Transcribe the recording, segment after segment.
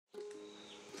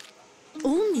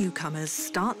All newcomers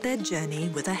start their journey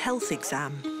with a health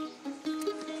exam.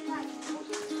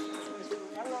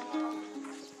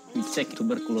 We check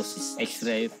tuberculosis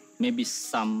X-ray. Maybe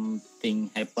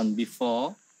something happened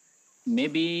before.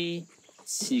 Maybe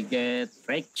she get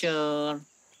fracture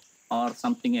or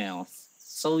something else.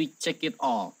 So we check it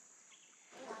all.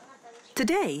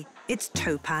 Today, it's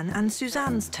Topan and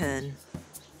Suzanne's turn.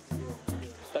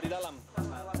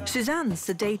 Suzanne's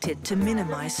sedated to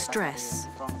minimize stress.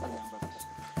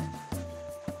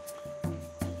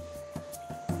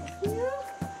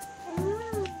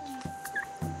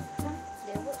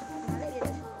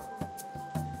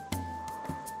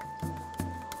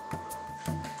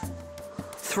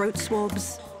 Throat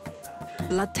swabs,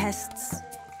 blood tests,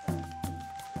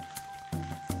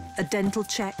 a dental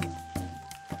check,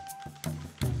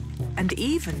 and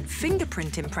even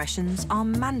fingerprint impressions are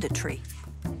mandatory.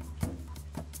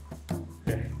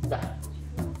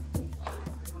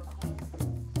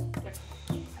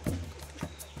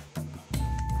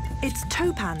 It's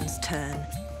Topan's turn.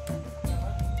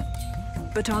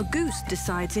 But our goose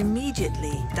decides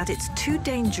immediately that it's too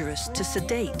dangerous to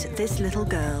sedate this little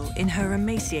girl in her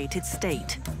emaciated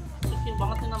state.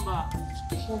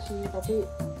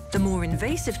 The more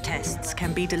invasive tests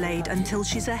can be delayed until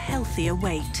she's a healthier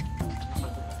weight.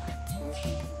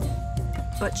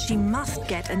 But she must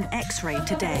get an X-ray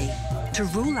today to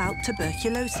rule out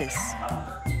tuberculosis.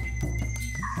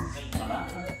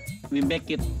 We make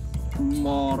it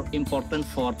more important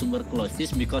for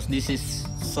tuberculosis because this is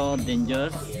so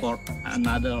dangerous for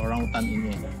another orangutan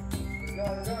in here.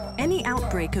 Any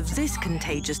outbreak of this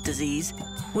contagious disease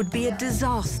would be a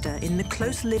disaster in the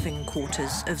close living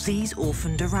quarters of these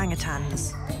orphaned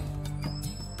orangutans.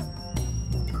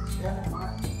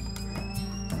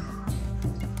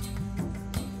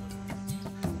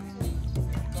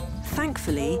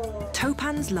 Thankfully,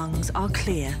 Topan's lungs are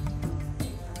clear.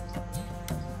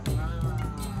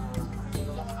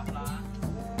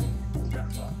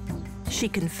 She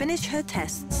can finish her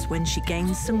tests when she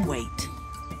gains some weight.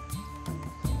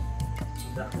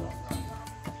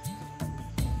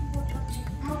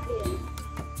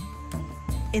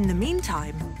 In the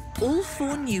meantime, all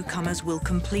 4 newcomers will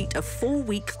complete a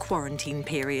 4-week quarantine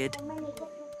period.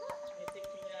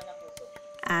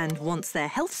 And once their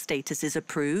health status is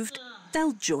approved,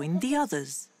 they'll join the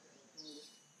others.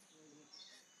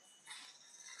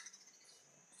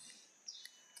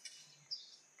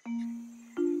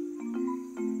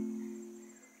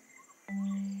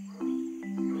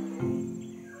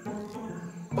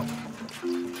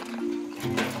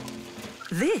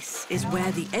 This is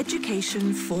where the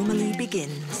education formally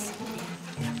begins.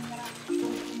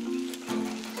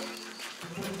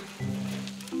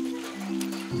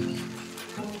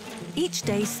 Each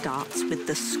day starts with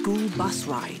the school bus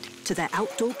ride to their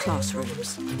outdoor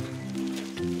classrooms.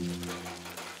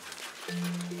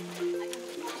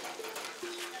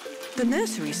 The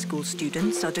nursery school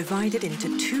students are divided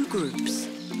into 2 groups.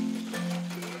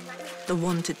 The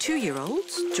 1 to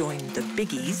 2-year-olds join the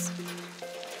biggies,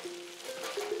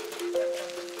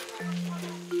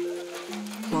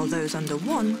 while those under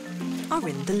 1 are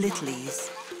in the littlies.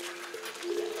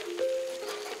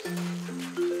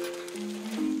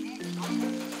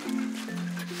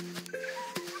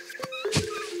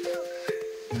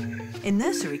 In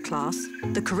nursery class,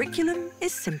 the curriculum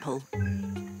is simple.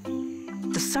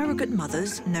 The surrogate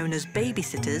mothers, known as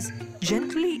babysitters,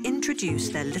 gently introduce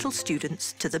their little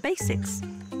students to the basics.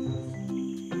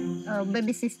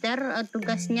 Baby sister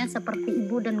tugasnya seperti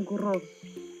ibu dan guru.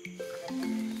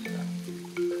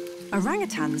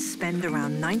 Orangutans spend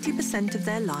around 90% of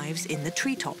their lives in the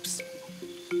treetops.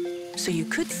 So you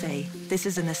could say this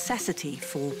is a necessity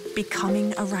for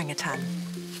becoming orangutan.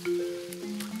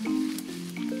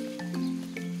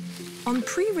 On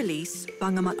pre-release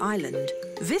Bangamat Island,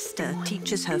 Vista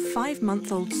teaches her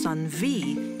 5-month-old son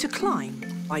V to climb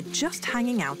by just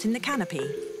hanging out in the canopy.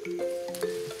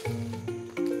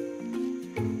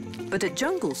 But at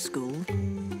jungle school,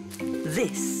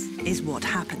 this is what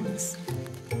happens.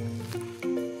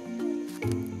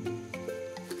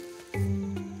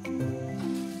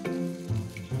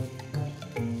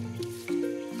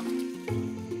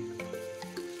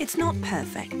 It's not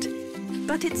perfect,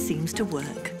 but it seems to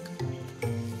work.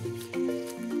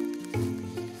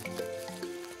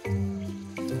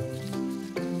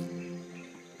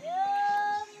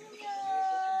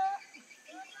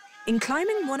 In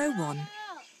Climbing 101,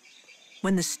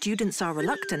 when the students are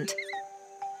reluctant,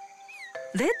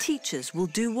 their teachers will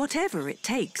do whatever it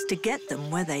takes to get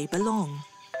them where they belong.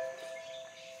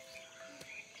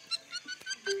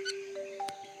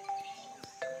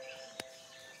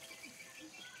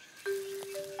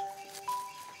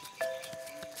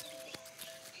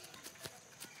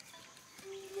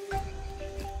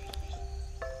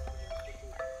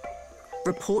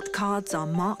 Report cards are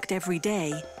marked every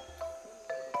day.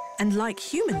 And like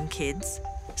human kids,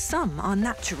 some are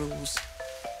naturals.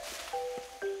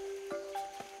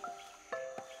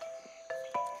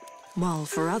 While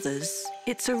for others,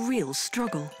 it's a real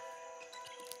struggle.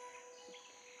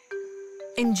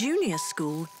 In junior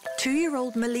school,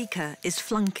 2-year-old Malika is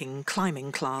flunking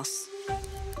climbing class.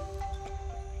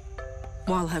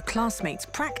 While her classmates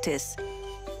practice,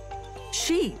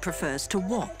 she prefers to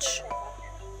watch.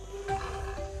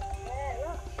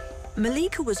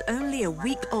 Malika was only a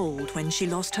week old when she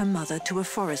lost her mother to a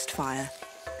forest fire.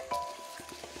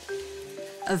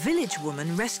 A village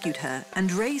woman rescued her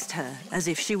and raised her as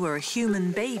if she were a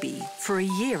human baby for a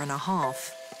year and a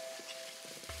half.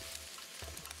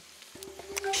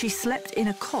 She slept in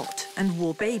a cot and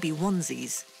wore baby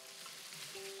onesies.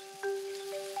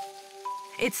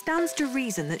 It stands to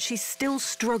reason that she's still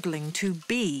struggling to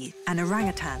be an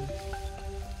orangutan.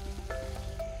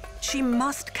 She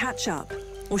must catch up,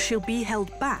 or she'll be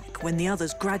held back when the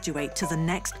others graduate to the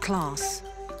next class.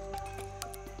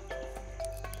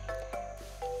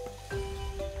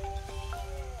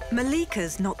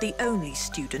 Malika's not the only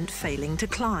student failing to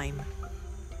climb.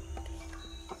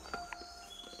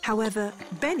 However,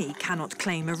 Beni cannot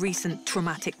claim a recent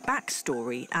traumatic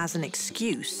backstory as an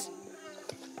excuse.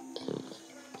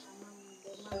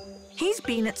 He's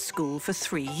been at school for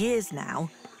 3 years now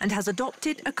and has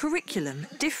adopted a curriculum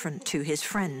different to his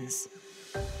friends.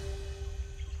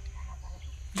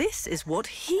 This is what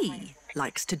he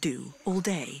likes to do all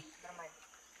day.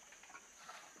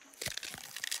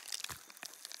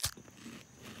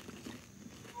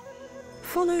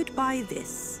 Followed by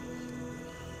this.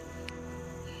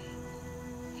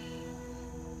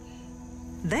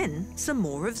 Then some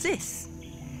more of this.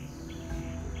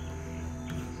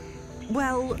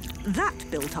 Well, that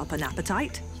built up an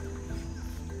appetite.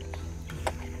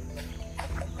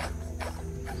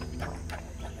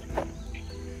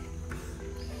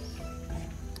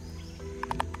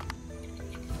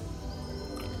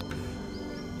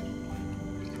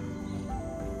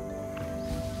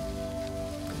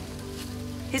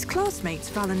 His classmates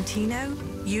Valentino,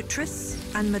 Utrus,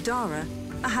 and Madara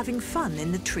are having fun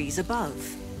in the trees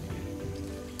above.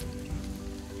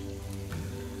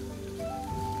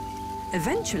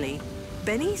 Eventually,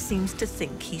 Beni seems to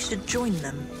think he should join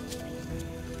them.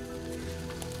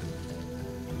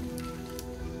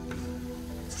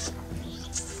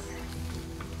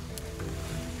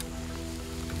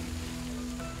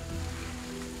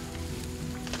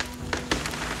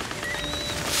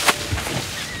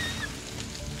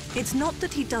 It's not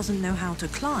that he doesn't know how to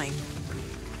climb.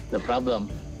 The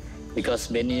problem, because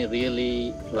Beni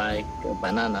really like a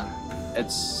banana.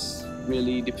 It's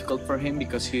really difficult for him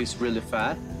because he's really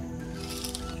fat.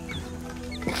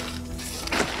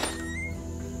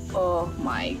 Oh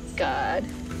my God.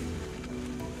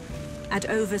 At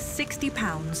over 60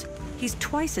 pounds, he's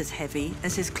twice as heavy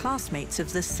as his classmates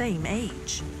of the same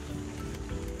age.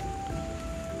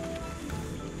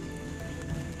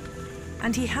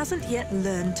 And he hasn't yet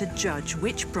learned to judge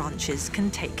which branches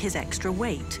can take his extra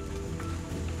weight.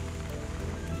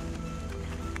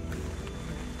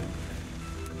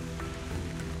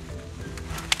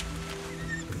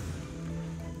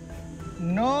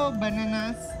 No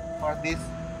bananas for this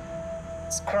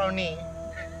scrawny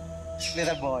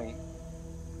little boy.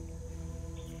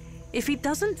 If he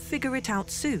doesn't figure it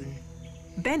out soon,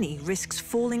 Beni risks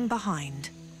falling behind,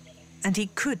 and he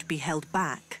could be held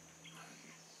back.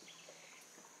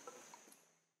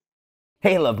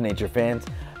 Hey Love Nature fans,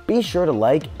 be sure to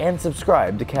like and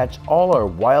subscribe to catch all our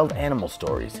wild animal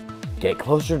stories. Get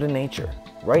closer to nature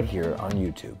right here on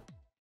YouTube.